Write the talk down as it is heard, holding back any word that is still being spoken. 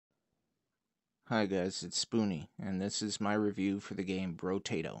Hi guys, it's Spoonie, and this is my review for the game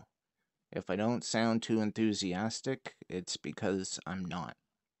Brotato. If I don't sound too enthusiastic, it's because I'm not.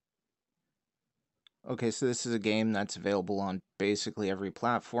 Okay, so this is a game that's available on basically every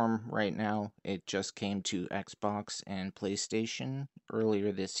platform right now. It just came to Xbox and PlayStation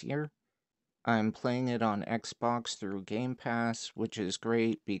earlier this year. I'm playing it on Xbox through Game Pass, which is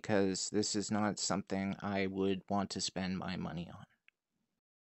great because this is not something I would want to spend my money on.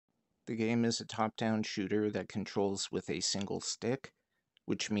 The game is a top-down shooter that controls with a single stick,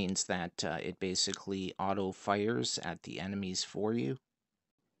 which means that it basically auto-fires at the enemies for you.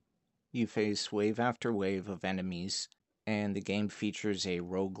 You face wave after wave of enemies, and the game features a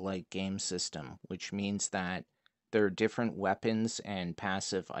roguelike game system, which means that there are different weapons and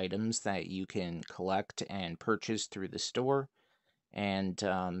passive items that you can collect and purchase through the store, and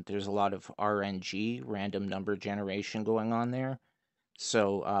there's a lot of RNG, random number generation, going on there.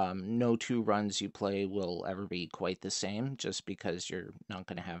 So no two runs you play will ever be quite the same, just because you're not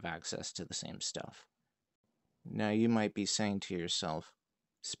going to have access to the same stuff. Now you might be saying to yourself,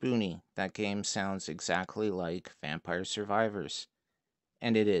 Spoonie, that game sounds exactly like Vampire Survivors.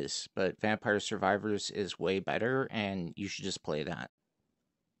 And it is, but Vampire Survivors is way better, and you should just play that.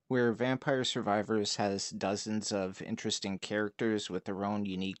 Where Vampire Survivors has dozens of interesting characters with their own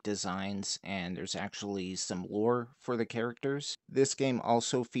unique designs, and there's actually some lore for the characters. This game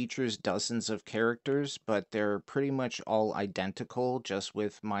also features dozens of characters, but they're pretty much all identical, just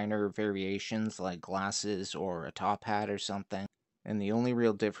with minor variations like glasses or a top hat or something. And the only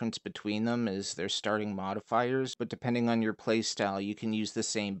real difference between them is their starting modifiers, but depending on your playstyle, you can use the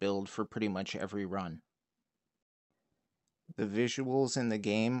same build for pretty much every run. The visuals in the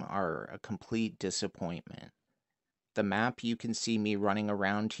game are a complete disappointment. The map you can see me running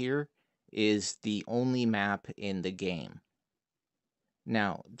around here is the only map in the game.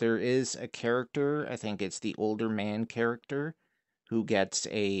 Now, there is a character, I think it's the older man character, who gets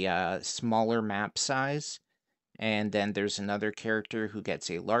a smaller map size, and then there's another character who gets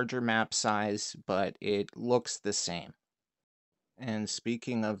a larger map size, but it looks the same. And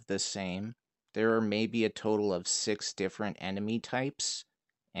speaking of the same, there are maybe a total of 6 different enemy types,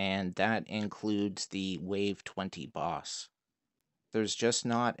 and that includes the Wave 20 boss. There's just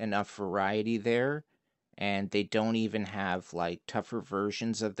not enough variety there, and they don't even have like tougher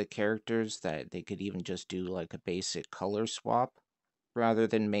versions of the characters that they could even just do like a basic color swap. Rather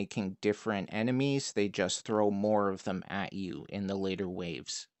than making different enemies, they just throw more of them at you in the later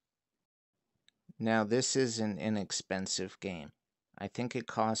waves. Now, this is an inexpensive game. I think it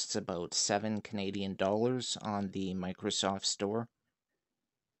costs about 7 Canadian dollars on the Microsoft Store.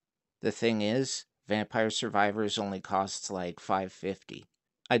 The thing is, Vampire Survivors only costs like $5.50.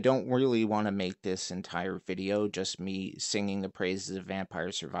 I don't really want to make this entire video just me singing the praises of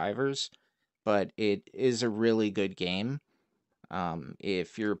Vampire Survivors, but it is a really good game.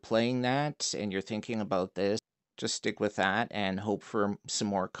 If you're playing that and you're thinking about this, just stick with that and hope for some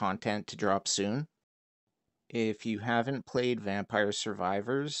more content to drop soon. If you haven't played Vampire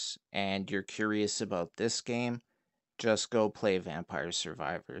Survivors and you're curious about this game, just go play Vampire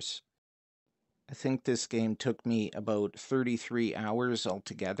Survivors. I think this game took me about 33 hours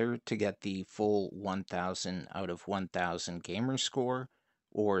altogether to get the full 1000 out of 1000 gamer score,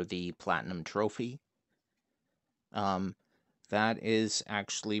 or the Platinum Trophy. That is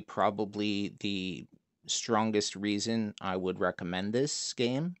actually probably the strongest reason I would recommend this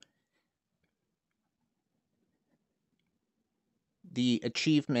game. The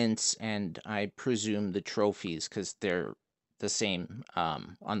achievements, and I presume the trophies, because they're the same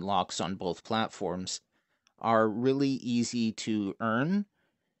unlocks on both platforms, are really easy to earn.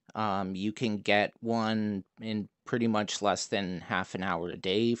 You can get one in pretty much less than half an hour a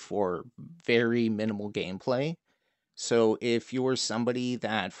day for very minimal gameplay. So if you're somebody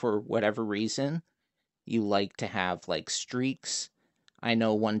that, for whatever reason, you like to have like streaks, I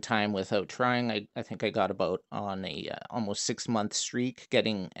know one time without trying, I think I got about on a almost 6 month streak,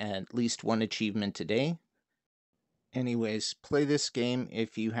 getting at least one achievement a day. Anyways, play this game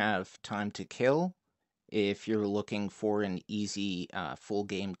if you have time to kill, if you're looking for an easy full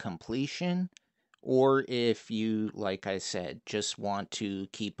game completion, or if you, like I said, just want to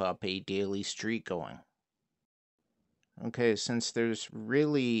keep up a daily streak going. Okay, since there's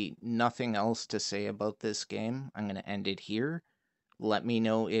really nothing else to say about this game, I'm going to end it here. Let me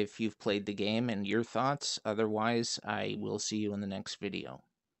know if you've played the game and your thoughts. Otherwise, I will see you in the next video.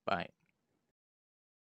 Bye.